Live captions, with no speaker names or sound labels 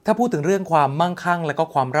ถ้าพูดถึงเรื่องความมั่งคั่งและก็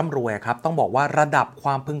ความร่ำรวยครับต้องบอกว่าระดับคว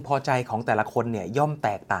ามพึงพอใจของแต่ละคนเนี่ยย่อมแต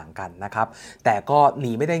กต่างกันนะครับแต่ก็ห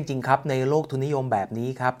นีไม่ได้จริงๆครับในโลกทุนนิยมแบบนี้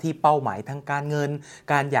ครับที่เป้าหมายทางการเงิน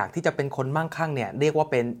การอยากที่จะเป็นคนมั่งคั่งเนี่ยเรียกว่า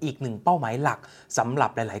เป็นอีกหนึ่งเป้าหมายหลักสำหรับ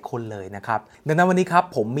หลายๆคนเลยนะครับดังนั้นวันนี้ครับ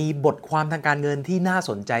ผมมีบทความทางการเงินที่น่า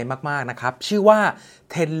สนใจมากๆนะครับชื่อว่า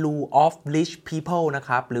 10 Rule of Rich People นะค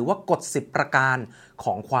รับหรือว่ากฎ10ประการ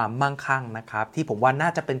ของความมั่งคั่งนะครับที่ผมว่าน่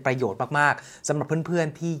าจะเป็นประโยชน์มากๆสำหรับเพื่อน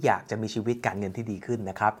ๆที่อยากจะมีชีวิตการเงินที่ดีขึ้น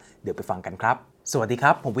นะครับเดี๋ยวไปฟังกันครับสวัสดีค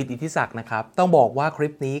รับผมวิทย์ อิทธิศักดิ์นะครับต้องบอกว่าคลิ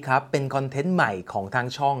ปนี้ครับเป็นคอนเทนต์ใหม่ของทาง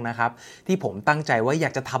ช่องนะครับที่ผมตั้งใจว่าอยา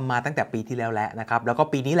กจะทำมาตั้งแต่ปีที่แล้วนะครับแล้วก็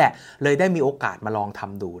ปีนี้แหละเลยได้มีโอกาสมาลองท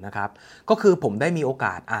ำดูนะครับก็คือผมได้มีโอก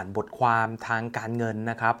าสอ่านบทความทางการเงิน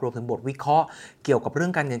นะครับรวมถึงบทวิเคราะห์เกี่ยวกับเรื่อ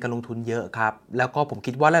งการเงินการลงทุนเยอะครับแล้วก็ผม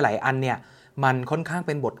คิดว่าหลายๆอันเนี่ยมันค่อนข้างเ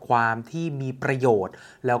ป็นบทความที่มีประโยชน์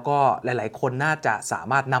แล้วก็หลายๆคนน่าจะสา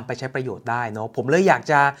มารถนำไปใช้ประโยชน์ได้เนาะผมเลยอยาก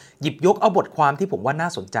จะหยิบยกเอาบทความที่ผมว่าน่า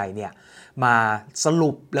สนใจเนี่ยมาสรุ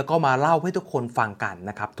ปแล้วก็มาเล่าให้ทุกคนฟังกัน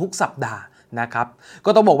นะครับทุกสัปดาห์นะครับก็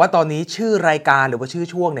ต้องบอกว่าตอนนี้ชื่อรายการหรือว่าชื่อ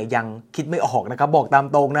ช่วงเนี่ยยังคิดไม่ออกนะครับบอกตาม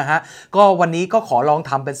ตรงนะฮะก็วันนี้ก็ขอลอง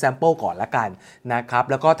ทำเป็นแซมเปิลก่อนละกันนะครับ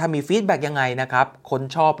แล้วก็ถ้ามีฟีดแบ็กยังไงนะครับคน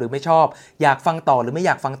ชอบหรือไม่ชอบอยากฟังต่อหรือไม่อ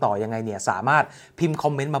ยากฟังต่อยังไงเนี่ยสามารถพิมพ์คอ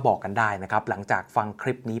มเมนต์มาบอกกันได้นะครับหลังจากฟังค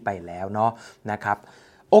ลิปนี้ไปแล้วเนาะนะครับ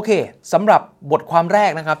โอเคสำหรับบทความแร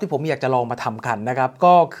กนะครับที่ผมอยากจะลองมาทำกันนะครับ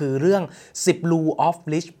ก็คือเรื่อง10 Rule of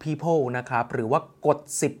Rich People นะครับหรือว่ากฎ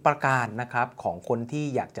10ประการนะครับของคนที่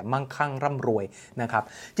อยากจะมั่งคั่งร่ำรวยนะครับ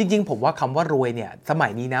จริงๆผมว่าคำว่ารวยเนี่ยสมั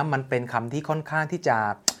ยนี้นะมันเป็นคำที่ค่อนข้างที่จะ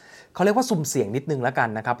เขาเรียกว่าสุ่มเสี่ยงนิดนึงแล้วกัน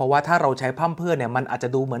นะครับเพราะว่าถ้าเราใช้พร่ำเพรื่อเนี่ยมันอาจจะ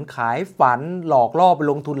ดูเหมือนขายฝันหลอกล่อไป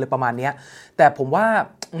ลงทุนเลยประมาณนี้แต่ผมว่า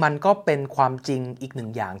มันก็เป็นความจริงอีกหนึ่ง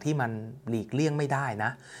อย่างที่มันหลีกเลี่ยงไม่ได้น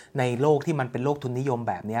ะในโลกที่มันเป็นโลกทุนนิยม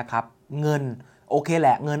แบบนี้ครับเงินโอเคแหล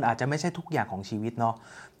ะเงินอาจจะไม่ใช่ทุกอย่างของชีวิตเนาะ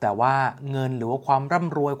แต่ว่าเงินหรือว่าความร่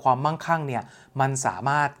ำรวยความมั่งคั่งเนี่ยมันสาม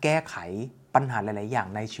ารถแก้ไขปัญหาหลายๆอย่าง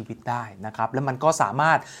ในชีวิตได้นะครับและมันก็สาม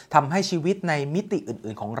ารถทำให้ชีวิตในมิติ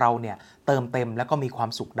อื่นๆของเราเนี่ยเติมเต็มแล้วก็มีความ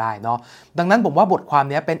สุขได้เนาะดังนั้นผมว่าบทความ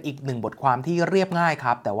นี้เป็นอีกหนึ่งบทความที่เรียบง่ายค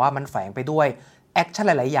รับแต่ว่ามันแฝงไปด้วยแอคชั่นห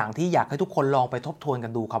ลายๆอย่างที่อยากให้ทุกคนลองไปทบทวนกั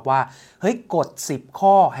นดูครับว่าเฮ้ยกฎ10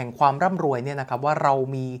ข้อแห่งความร่ำรวยเนี่ยนะครับว่าเรา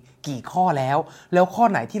มีกี่ข้อแล้วข้อ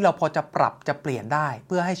ไหนที่เราพอจะปรับจะเปลี่ยนได้เ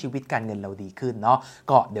พื่อให้ชีวิตการเงินเราดีขึ้นเนาะ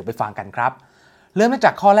ก็เดี๋ยวไปฟังกันครับเริ่มจ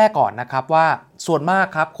ากข้อแรกก่อนนะครับว่าส่วนมาก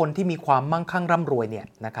ครับคนที่มีความมั่งคั่งร่ำรวยเนี่ย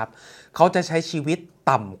นะครับเขาจะใช้ชีวิต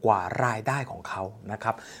ต่ำกว่ารายได้ของเขานะค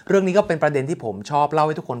รับเรื่องนี้ก็เป็นประเด็นที่ผมชอบเล่าใ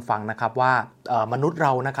ห้ทุกคนฟังนะครับว่ามนุษย์เร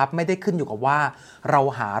านะครับไม่ได้ขึ้นอยู่กับว่าเรา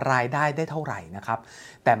หารายได้ได้เท่าไหร่นะครับ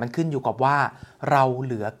แต่มันขึ้นอยู่กับว่าเราเ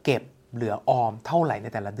หลือเก็บเหลือออมเท่าไหร่ใน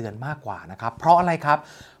แต่ละเดือนมากกว่านะครับเพราะอะไรครับ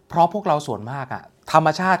เพราะพวกเราส่วนมากธรรม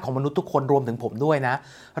ชาติของมนุษย์ทุกคนรวมถึงผมด้วยนะ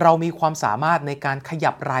เรามีความสามารถในการข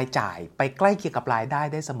ยับรายจ่ายไปใกล้เคียงกับรายได้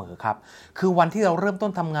ได้เสมอครับคือวันที่เราเริ่มต้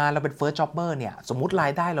นทำงานเราเป็น first jobber เนี่ยสมมุติรา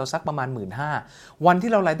ยได้เราสักประมาณ 15,000 วัน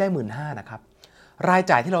ที่เรารายได้ 15,000 นะครับราย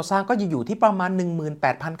จ่ายที่เราสร้างก็จะอยู่ที่ประมาณ 18,000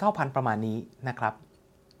 9,000 ประมาณนี้นะครับ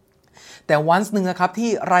แต่วันนึงนะครับที่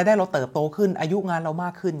รายได้เราเติบโตขึ้นอายุงานเราม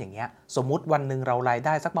ากขึ้นอย่างเงี้ยสมมุติวันนึงเรารายไ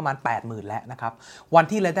ด้สักประมาณ 80,000 แล้วนะครับวัน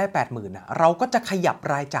ที่รายได้ 80,000 เราก็จะขยับ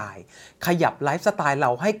รายจ่ายขยับไลฟ์สไตล์เร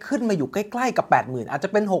าให้ขึ้นมาอยู่ใกล้ๆกับ 80,000 อาจจะ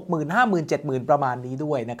เป็น 60,000 50,000 70,000 ประมาณนี้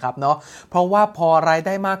ด้วยนะครับเนาะเพราะว่าพอรายไ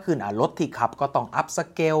ด้มากขึ้นรถที่ขับก็ต้องอัพส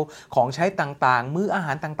เกลของใช้ต่างๆมื้ออาห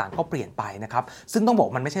ารต่างๆก็เปลี่ยนไปนะครับซึ่งต้องบอก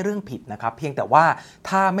มันไม่ใช่เรื่องผิดนะครับเพียงแต่ว่า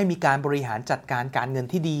ถ้าไม่มีการบริหารจัดการการเงิน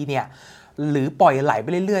ที่ดีเนี่ยหรือปล่อยไหลไป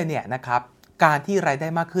เรื่อยๆเนี่ยนะครับการที่รายได้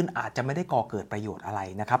มากขึ้นอาจจะไม่ได้ก่อเกิดประโยชน์อะไร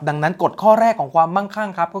นะครับดังนั้นกฎข้อแรกของความมั่งคั่ง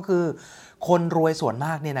ครับก็คือคนรวยส่วนม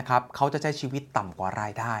ากเนี่ยนะครับเขาจะใช้ชีวิตต่ำกว่ารา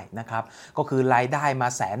ยได้นะครับก็คือรายได้มา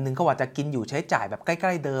100,000ก็ว่าจะกินอยู่ใช้จ่ายแบบใก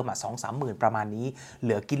ล้ๆเดิม2-3 หมื่นประมาณนี้เห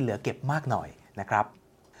ลือกินเหลือเก็บมากหน่อยนะครับ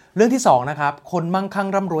เรื่องที่2นะครับคนมั่งคั่ง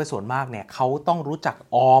ร่ำรวยส่วนมากเนี่ยเขาต้องรู้จัก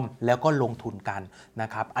ออมแล้วก็ลงทุนกันนะ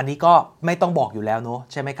ครับอันนี้ก็ไม่ต้องบอกอยู่แล้วเนอะ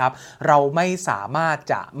ใช่ไหมครับเราไม่สามารถ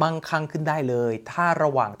จะมั่งคั่งขึ้นได้เลยถ้าร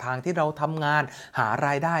ะหว่างทางที่เราทำงานหาร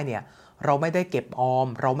ายได้เนี่ยเราไม่ได้เก็บออม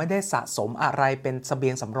เราไม่ได้สะสมอะไรเป็นเสบี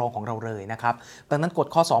ยงสำรองของเราเลยนะครับดังนั้นกฎ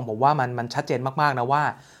ข้อ2ผมว่ามันชัดเจนมากๆนะว่า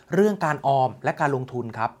เรื่องการออมและการลงทุน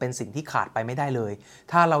ครับเป็นสิ่งที่ขาดไปไม่ได้เลย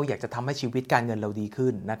ถ้าเราอยากจะทำให้ชีวิตการเงินเราดีขึ้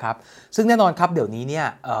นนะครับซึ่งแน่นอนครับเดี๋ยวนี้เนี่ย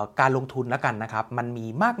การลงทุนแล้วกันนะครับมันมี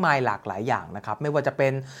มากมายหลากหลายอย่างนะครับไม่ว่าจะเป็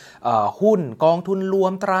นหุ้นกองทุนรว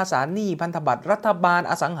มตราสารหนี้พันธบัตรรัฐบาล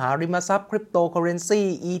อสังหาริมทรัพย์คริปโตเคอเรนซี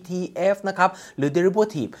ETF นะครับหรือ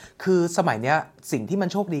Derivative คือสมัยเนี้ยสิ่งที่มัน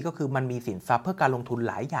โชคดีก็คือมันมีสินทรัพย์เพื่อการลงทุน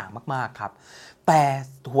หลายอย่างมากๆครับ แต่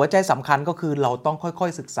หัวใจสำคัญก็คือเราต้องค่อ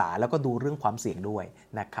ยๆศึกษาแล้วก็ดูเรื่องความเสี่ยงด้วย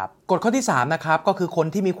นะครับกฎข้อที่3นะครับก็คือคน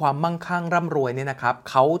ที่มีความมั่งคั่งร่ำรวยเนี่ยนะครับ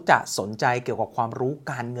เขาจะสนใจเกี่ยวกับความรู้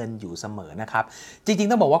การเงินอยู่เสมอนะครับจริง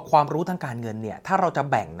ๆต้องบอกว่าความรู้ทางการเงินเนี่ยถ้าเราจะ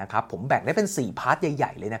แบ่งนะครับผมแบ่งได้เป็น4พาร์ทให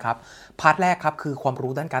ญ่ๆเลยนะครับพาร์ทแรกครับคือความ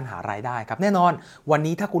รู้ด้านการหารายได้ครับแน่นอนวัน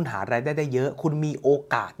นี้ถ้าคุณหารายได้เยอะคุณมีโอ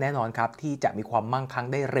กาสแน่นอนครับที่จะมีความมั่งคั่ง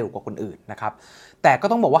ได้เร็วกว่าคนอื่นนะครับแต่ก็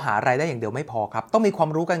ต้องบอกว่าหารายได้อย่างเดียวไม่พอครับต้องมีความ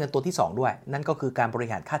รู้การเงินตัวที่2ด้วยนั่นก็คือการบริ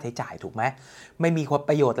หารค่าใช้จ่ายถูกไหมไม่มี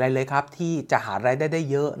ประโยชน์อะไรเลยครับที่จะหารายได้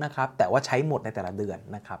เยอะนะครับแต่ว่าใช้หมดในแต่ละเดือน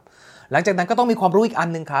นะครับหลังจากนั้นก็ต้องมีความรู้อีกอัน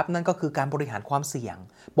นึงครับนั่นก็คือการบริหารความเสี่ยง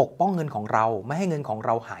ปกป้องเงินของเราไม่ให้เงินของเร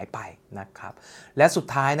าหายไปนะครับและสุด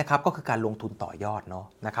ท้ายนะครับก็คือการลงทุนต่อยอดเนาะ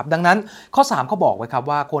นะครับดังนั้นข้อ3เขาบอกไว้ครับ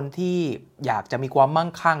ว่าคนที่อยากจะมีความมั่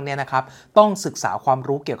งคั่งเนี่ยนะครับต้องศึกษาความ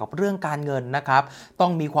รู้เกี่ยวกับเรื่องการเงินนะครับต้อ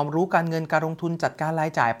งมีความรู้การเงินการลงทุนจัดการรา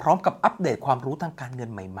ยจ่ายพร้อมกับอัปเดตความรู้ทางการเงิน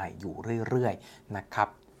ใหม่ๆอยู่เรื่อยๆนะครับ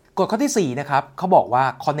กฎข้อที่4นะครับเขาบอกว่า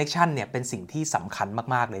connection เนี่ยเป็นสิ่งที่สำคัญ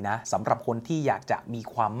มากๆเลยนะสำหรับคนที่อยากจะมี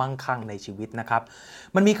ความมั่งคั่งในชีวิตนะครับ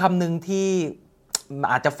มันมีคำหนึ่งที่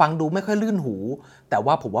อาจจะฟังดูไม่ค่อยลื่นหูแต่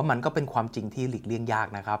ว่าผมว่ามันก็เป็นความจริงที่หลีกเลี่ยงยาก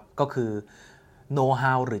นะครับก็คือ know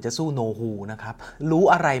how หรือจะสู้ know who นะครับรู้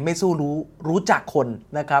อะไรไม่สู้รู้จักคน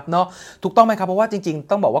นะครับเนาะถูกต้องไหมครับเพราะว่าจริงๆ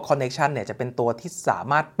ต้องบอกว่า connection เนี่ยจะเป็นตัวที่สา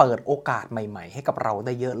มารถเปิดโอกาสใหม่ๆให้กับเราไ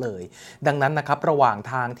ด้เยอะเลยดังนั้นนะครับระหว่าง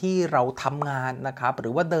ทางที่เราทำงานนะครับหรื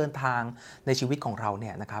อว่าเดินทางในชีวิตของเราเ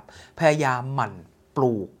นี่ยนะครับพยายามหมั่นป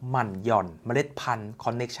ลูกหมั่นหย่อนเมล็ดพันธุ์ค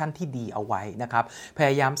อนเนคชันที่ดีเอาไว้นะครับพย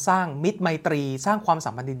ายามสร้างมิตรไมตรีสร้างความสั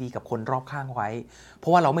มพันธ์ดีๆกับคนรอบข้างไว้เพรา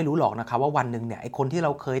ะว่าเราไม่รู้หรอกนะครับว่าวันหนึ่งเนี่ยไอ้คนที่เร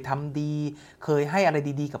าเคยทำดีเคยให้อะไร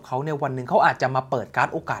ดีๆกับเขาเนี่ยวันหนึ่งเขาอาจจะมาเปิดการ์ด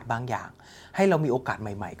โอกาสบางอย่างให้เรามีโอกาสใ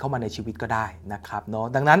หม่ๆเข้ามาในชีวิตก็ได้นะครับเนาะ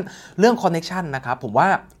ดังนั้นเรื่องคอนเนคชันนะครับผมว่า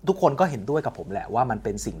ทุกคนก็เห็นด้วยกับผมแหละว่ามันเ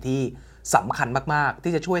ป็นสิ่งที่สำคัญมากๆ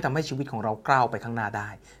ที่จะช่วยทำให้ชีวิตของเราก้าวไปข้างหน้าได้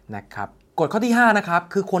นะครับกฎข้อที่5นะครับ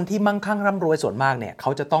คือคนที่มั่งคั่งร่ำรวยส่วนมากเนี่ยเขา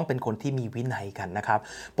จะต้องเป็นคนที่มีวินัยกันนะครับ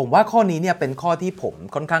ผมว่าข้อนี้เนี่ยเป็นข้อที่ผม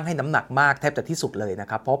ค่อนข้างให้น้ำหนักมากแทบจะที่สุดเลยนะ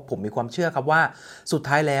ครับเพราะผมมีความเชื่อครับว่าสุด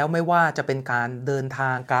ท้ายแล้วไม่ว่าจะเป็นการเดินท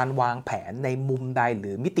างการวางแผนในมุมใดห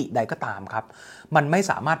รือมิติใดก็ตามครับมันไม่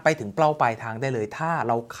สามารถไปถึงเป้าปลายทางได้เลยถ้าเ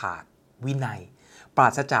ราขาดวินัยปรา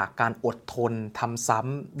ศจากการอดทนทำซ้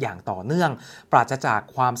ำอย่างต่อเนื่องปราศจาก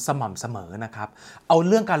ความสม่ำเสมอนะครับเอา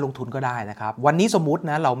เรื่องการลงทุนก็ได้นะครับวันนี้สมมุติ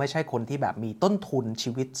นะเราไม่ใช่คนที่แบบมีต้นทุน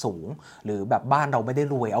ชีวิตสูงหรือแบบบ้านเราไม่ได้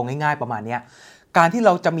รวยเอาง่ายๆประมาณนี้การที่เร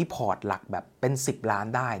าจะมีพอร์ตหลักแบบเป็น10ล้าน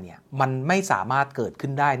ได้เนี่ยมันไม่สามารถเกิดขึ้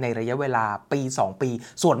นได้ในระยะเวลาปี2ปี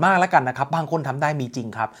ส่วนมากแล้วกันนะครับบางคนทำได้มีจริง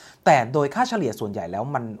ครับแต่โดยค่าเฉลี่ยส่วนใหญ่แล้ว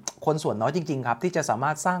มันคนส่วนน้อยจริงๆครับที่จะสาม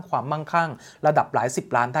ารถสร้างความมั่งคั่งระดับหลาย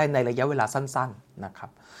10ล้านได้ในระยะเวลาสั้นๆนะครับ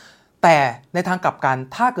แต่ในทางกลับกัน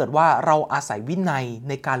ถ้าเกิดว่าเราอาศัยวินัย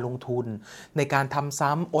ในการลงทุนในการทำ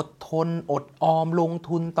ซ้ำอดทนอดออมลง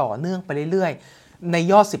ทุนต่อเนื่องไปเรื่อยๆใน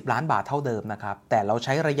ยอด10ล้านบาทเท่าเดิมนะครับแต่เราใ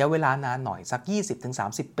ช้ระยะเวลานานหน่อยสัก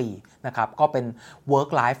 20-30 ปีนะครับก็เป็น work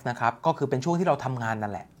life นะครับก็คือเป็นช่วงที่เราทำงานนั่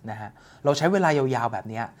นแหละนะฮะเราใช้เวลายาวๆแบบ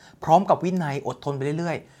นี้พร้อมกับวินัยอดทนไปเ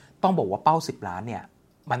รื่อยๆต้องบอกว่าเป้า10ล้านเนี่ย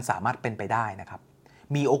มันสามารถเป็นไปได้นะครับ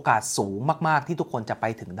มีโอกาสสูงมากๆที่ทุกคนจะไป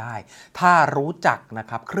ถึงได้ถ้ารู้จักนะ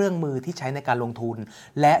ครับเครื่องมือที่ใช้ในการลงทุน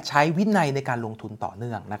และใช้วินัยในการลงทุนต่อเ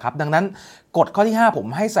นื่องนะครับดังนั้นกฎข้อที่5ผม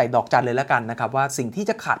ให้ใส่ดอกจันเลยแล้วกันนะครับว่าสิ่งที่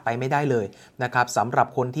จะขาดไปไม่ได้เลยนะครับสำหรับ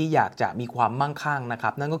คนที่อยากจะมีความมั่งคั่งนะครั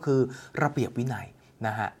บนั่นก็คือระเบียบวินัยน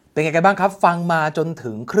ะฮะเป็นไงกันบ้างครับฟังมาจน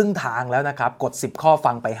ถึงครึ่งทางแล้วนะครับกด10ข้อ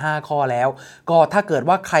ฟังไป5ข้อแล้วก็ถ้าเกิด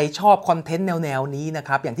ว่าใครชอบคอนเทนต์แนวนี้นะค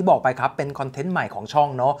รับอย่างที่บอกไปครับเป็นคอนเทนต์ใหม่ของช่อง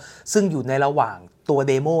เนาะซึ่งอยู่ในระหว่างตัว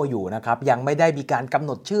เดโมอยู่นะครับยังไม่ได้มีการกำห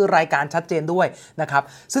นดชื่อรายการชัดเจนด้วยนะครับ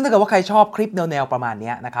ซึ่งถ้าเกิดว่าใครชอบคลิปแนวประมาณ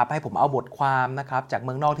นี้นะครับให้ผมเอาบทความนะครับจากเ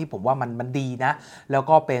มืองนอกที่ผมว่ามันดีนะแล้ว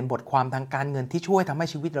ก็เป็นบทความทางการเงินที่ช่วยทำให้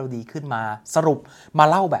ชีวิตเราดีขึ้นมาสรุปมา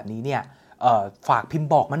เล่าแบบนี้เนี่ยฝากพิมพ์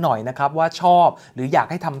บอกมาหน่อยนะครับว่าชอบหรืออยาก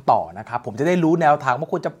ให้ทำต่อนะครับผมจะได้รู้แนวทางว่า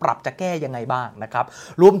ควรจะปรับจะแก้ยังไงบ้างนะครับ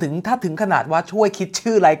รวมถึงถ้าถึงขนาดว่าช่วยคิด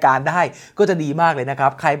ชื่อรายการได้ก็จะดีมากเลยนะครั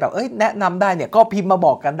บใครแบบแนะนำได้เนี่ยก็พิมพ์มาบ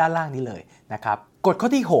อกกันด้านล่างนี้เลยนะครับกฎข้อ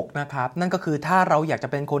ที่6นะครับนั่นก็คือถ้าเราอยากจะ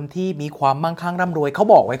เป็นคนที่มีความมั่งคั่งร่ำรวยเขา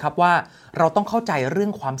บอกไว้ครับว่าเราต้องเข้าใจเรื่อ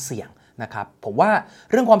งความเสี่ยงนะครับผมว่า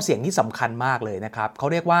เรื่องความเสี่ยงนี่สำคัญมากเลยนะครับเขา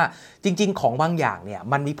เรียกว่าจริงๆของบางอย่างเนี่ย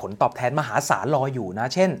มันมีผลตอบแทนมหาศาลรออยู่นะ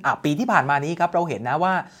เช่นปีที่ผ่านมานี้ครับเราเห็นนะ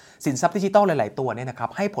ว่าสินทรัพย์ดิจิทัลหลายๆตัวเนี่ยนะครับ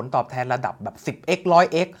ให้ผลตอบแทนระดับแบบ 10x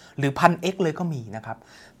 100x หรือ 1000x เลยก็มีนะครับ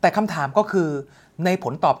แต่คำถามก็คือในผ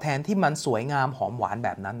ลตอบแทนที่มันสวยงามหอมหวานแบ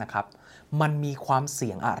บนั้นนะครับมันมีความเ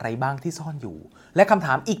สี่ยงอะไรบ้างที่ซ่อนอยู่และคำถ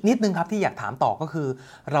ามอีกนิดนึงครับที่อยากถามต่อก็คือ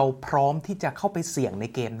เราพร้อมที่จะเข้าไปเสี่ยงใน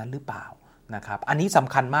เกมนั้นหรือเปล่านะครับอันนี้ส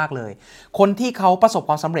ำคัญมากเลยคนที่เขาประสบ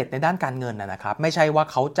ความสำเร็จในด้านการเงินนะครับไม่ใช่ว่า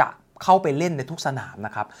เขาจะ เข้าไปเล่นในทุกสนามน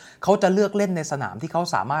ะครับเขาจะเลือกเล่นในสนามที่เขา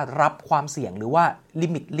สามารถรับความเสี่ยงหรือว่าลิ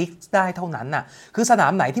มิตริสได้เท่านั้นน่ะคือสนา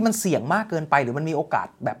มไหนที่มันเสี่ยงมากเกินไปหรือมันมีโอกาส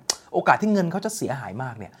ที่เงินเขาจะเสียหายม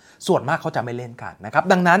ากเนี่ยส่วนมากเขาจะไม่เล่นกันนะครับ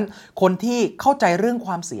ดังนั้นคนที่เข้าใจเรื่องค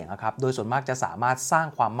วามเสี่ยงครับโดยส่วนมากจะสามารถสร้าง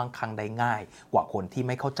ความมั่งคั่งได้ง่ายกว่าคนที่ไ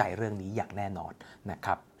ม่เข้าใจเรื่องนี้อย่างแน่นอนนะค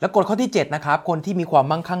รับแล้วกฎข้อที่7นะครับคนที่มีความ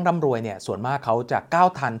มั่งคั่งร่ำรวยเนี่ยส่วนมากเขาจะก้าว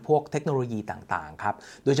ทันพวกเทคโนโลยีต่างๆครับ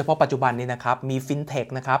โดยเฉพาะปัจจุบันนี้นะครับมีฟินเทค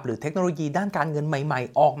นะครับหรือเทคโนโลยีด้านการเงินใหม่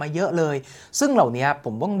ๆออกมาเยอะเลยซึ่งเหล่านี้ผ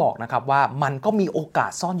มต้องบอกนะครับว่ามันก็มีโอกา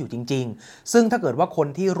สซ่อนอยู่จริงๆซึ่งถ้าเกิดว่าคน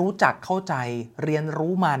ที่รู้จักเข้าใจเรียน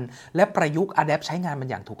รู้มันและประยุกต์อะแดปใช้งานมัน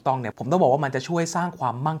อย่างถูกต้องเนี่ยผมต้องบอกว่ามันจะช่วยสร้างคว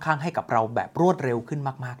ามมั่งคั่งให้กับเราแบบรวดเร็วขึ้น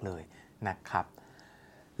มากๆเลยนะครับ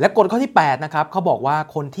และกฎข้อที่8นะครับเขาบอกว่า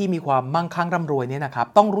คนที่มีความมั่งคั่งร่ำรวยเนี่ยนะครับ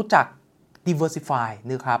ต้องรู้จัก diversify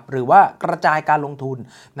นะครับหรือว่ากระจายการลงทุน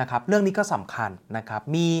นะครับเรื่องนี้ก็สำคัญนะครับ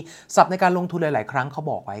มีศัพท์ในการลงทุนหลายๆครั้งเขา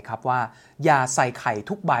บอกไว้ครับว่าอย่าใส่ไข่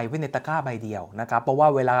ทุกใบไว้ในตะกร้าใบเดียวนะครับเพราะว่า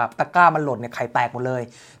เวลาตะกร้ามันหล่นเนี่ยไข่แตกหมดเลย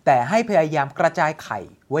แต่ให้พยายามกระจายไข่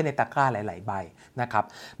ไว้ในตะกร้าหลายๆใบนะครับ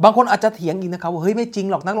บางคนอาจจะเถียงอีกนะครับว่าเฮ้ยไม่จริง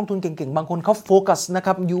หรอกนักลงทุนเก่งๆบางคนเขาโฟกัสนะค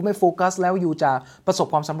รับยูไม่โฟกัสแล้วยูจะประสบ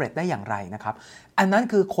ความสำเร็จได้อย่างไรนะครับอันนั้น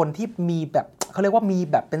คือคนที่มีแบบเขาเรียกว่ามี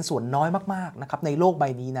แบบเป็นส่วนน้อยมากๆนะครับในโลกใบ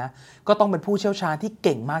นี้นะก็ต้องเป็นผู้เชี่ยวชาญที่เ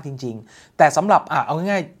ก่งมากจริงๆแต่สำหรับเอา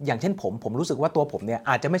ง่ายๆอย่างเช่นผมรู้สึกว่าตัวผมเนี่ย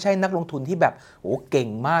อาจจะไม่ใช่นักลงทุนที่แบบโอ้เก่ง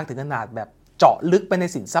มากถึงขนาดแบบเจาะลึกไปใน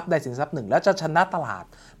สินทรัพย์ใดสินทรัพย์หนึ่งแล้วจะชนะตลาด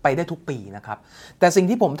ไปได้ทุกปีนะครับแต่สิ่ง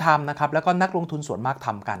ที่ผมทำนะครับแล้วก็นักลงทุนส่วนมากท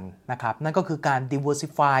ำกันนะครับนั่นก็คือการ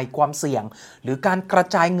diversify ความเสี่ยงหรือการกระ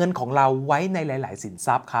จายเงินของเราไว้ในหลายๆสินท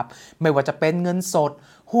รัพย์ครับไม่ว่าจะเป็นเงินสด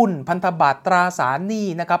หุ้นพันธบัตรตราสารหนี้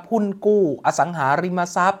นะครับหุ้นกู้อสังหาริม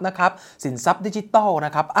ทรัพย์นะครับสินทรัพย์ดิจิทัลน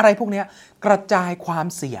ะครับอะไรพวกนี้กระจายความ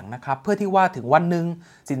เสี่ยงนะครับเพื่อที่ว่าถึงวันหนึ่ง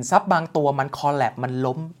สินทรัพย์บางตัวมันคอลแลปมัน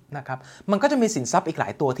ล้มนะครับมันก็จะมีสินทรัพย์อีกหลา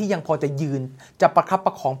ยตัวที่ยังพอจะยืนจะประคับป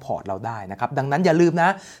ระคองพอร์ตเราได้นะครับดังนั้นอย่าลืมนะ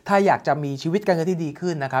ถ้าอยากจะมีชีวิตการเงินที่ดี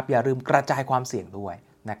ขึ้นนะครับอย่าลืมกระจายความเสี่ยงด้วย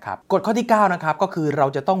นะครับกฎข้อที่9นะครับก็คือเรา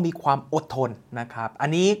จะต้องมีความอดทนนะครับอัน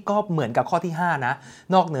นี้ก็เหมือนกับข้อที่5นะ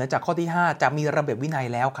นอกเหนือจากข้อที่5จะมีระเบียบวินัย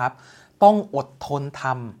แล้วครับต้องอดทนท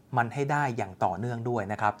ำมันให้ได้อย่างต่อเนื่องด้วย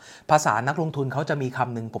นะครับภาษานักลงทุนเขาจะมีค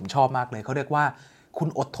ำหนึ่งผมชอบมากเลยเขาเรียกว่าคุณ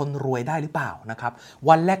อดทนรวยได้หรือเปล่านะครับ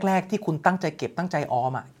วันแรกๆที่คุณตั้งใจเก็บตั้งใจออ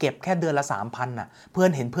มเก็บแค่เดือนละ 3,000 น่ะเพื่อน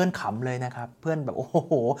เห็นเพื่อนขำเลยนะครับเพื่อนแบบโอ้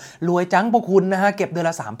โหรวยจังพวกคุณนะฮะเก็บเดือน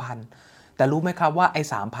ละ 3,000 แต่รู้ไหมครับว่าไอ้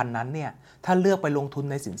 3,000 นั้นเนี่ยถ้าเลือกไปลงทุน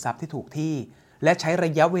ในสินทรัพย์ที่ถูกที่และใช้ร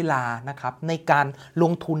ะยะเวลานะครับในการล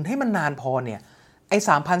งทุนให้มันนานพอเนี่ยไอ้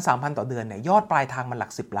 3,000 ต่อเดือนเนี่ยยอดปลายทางมันหลั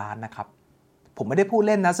ก10 ล้านนะครับผมไม่ได้พูด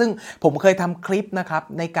เล่นนะซึ่งผมเคยทำคลิปนะครับ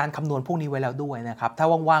ในการคำนวณพวกนี้ไว้แล้วด้วยนะครับถ้า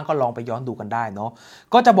ว่างๆก็ลองไปย้อนดูกันได้เนาะ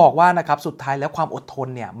ก็จะบอกว่านะครับสุดท้ายแล้วความอดทน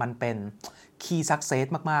เนี่ยมันเป็น key success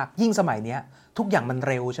มากๆยิ่งสมัยเนี้ยทุกอย่างมัน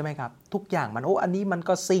เร็วใช่ไหมครับทุกอย่างมันอันนี้มัน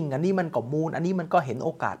ก็ซิ่งอันนี้มันก็มูนอันนี้มันก็เห็นโอ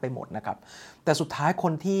กาสไปหมดนะครับแต่สุดท้ายค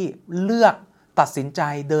นที่เลือกตัดสินใจ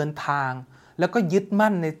เดินทางแล้วก็ยึด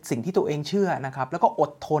มั่นในสิ่งที่ตัวเองเชื่อนะครับแล้วก็อ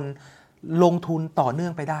ดทนลงทุนต่อเนื่อ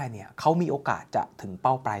งไปได้เนี่ยเขามีโอกาสจะถึงเ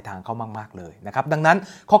ป้าปลายทางเขามากๆเลยนะครับดังนั้น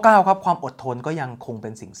ข้อ9ครับความอดทนก็ยังคงเป็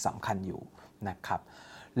นสิ่งสำคัญอยู่นะครับ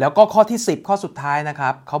แล้วก็ข้อที่10ข้อสุดท้ายนะครั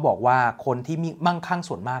บเขาบอกว่าคนที่มีมั่งคั่ง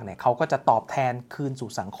ส่วนมากเนี่ยเขาก็จะตอบแทนคืนสู่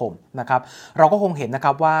สังคมนะครับเราก็คงเห็นนะค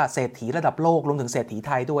รับว่าเศรษฐีระดับโลกรวมถึงเศรษฐีไ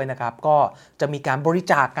ทยด้วยนะครับก็จะมีการบริ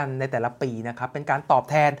จาคกันในแต่ละปีนะครับเป็นการตอบ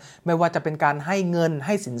แทนไม่ว่าจะเป็นการให้เงินใ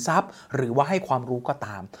ห้สินทรัพย์หรือว่าให้ความรู้ก็ต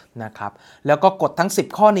ามนะครับแล้วก็กฎทั้ง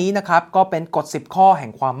10ข้อนี้นะครับก็เป็นกฎ10ข้อแห่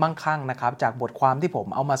งความมั่งคั่งนะครับจากบทความที่ผม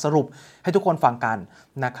เอามาสรุปให้ทุกคนฟังกัน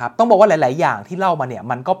นะครับต้องบอกว่าหลายๆอย่างที่เล่ามาเนี่ย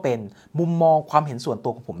มันก็เป็นมุมมองความเห็นส่วนตั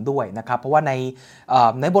วของผมด้วยนะครับเพราะว่า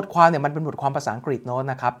ในบทความเนี่ยมันเป็นบทความภาษาอังกฤษเนาะ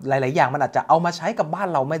นะครับหลายๆอย่างมันอาจจะเอามาใช้กับบ้าน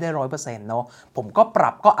เราไม่ได้ 100% เนาะผมก็ปรั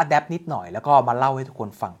บก็อัดแอปนิดหน่อยแล้วก็มาเล่าให้ทุกคน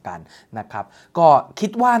ฟังกันนะครับก็คิ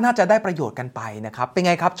ดว่าน่าจะได้ประโยชน์กันไปนะครับเป็นไ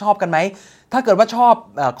งครับชอบกันไหมถ้าเกิดว่าชอบ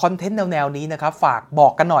คอนเทนต์แนวๆนี้นะครับฝากบอ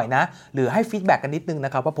กกันหน่อยนะหรือให้ฟีดแบ็กกันนิดนึงน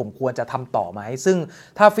ะครับว่าผมควรจะทำต่อไหมซึ่ง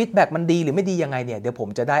ถ้าฟีดแบ็กมันดีหรือไม่ดียังไงเนี่ยเดี๋ยวผม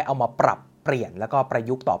จะได้เอามาปรับเปลี่ยนแล้วก็ประ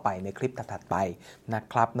ยุกต์ต่อไปในคลิปถัดๆไปนะ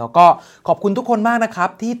ครับเนาะก็ขอบคุณทุกคนมากนะครับ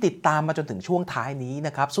ที่ติดตามมาจนถึงช่วงท้ายนี้น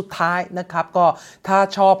ะครับสุดท้ายนะครับก็ถ้า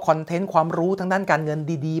ชอบคอนเทนต์ความรู้ทางด้านการเงิน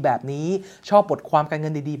ดีๆแบบนี้ชอบบทความการเงิ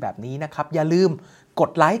นดีๆแบบนี้นะครับอย่าลืมก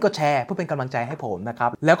ดไลค์กดแชร์เพื่อเป็นกำลังใจให้ผมนะครับ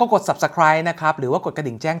แล้วก็กด Subscribe นะครับหรือว่ากดกระ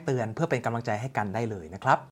ดิ่งแจ้งเตือนเพื่อเป็นกำลังใจให้กันได้เลยนะครับ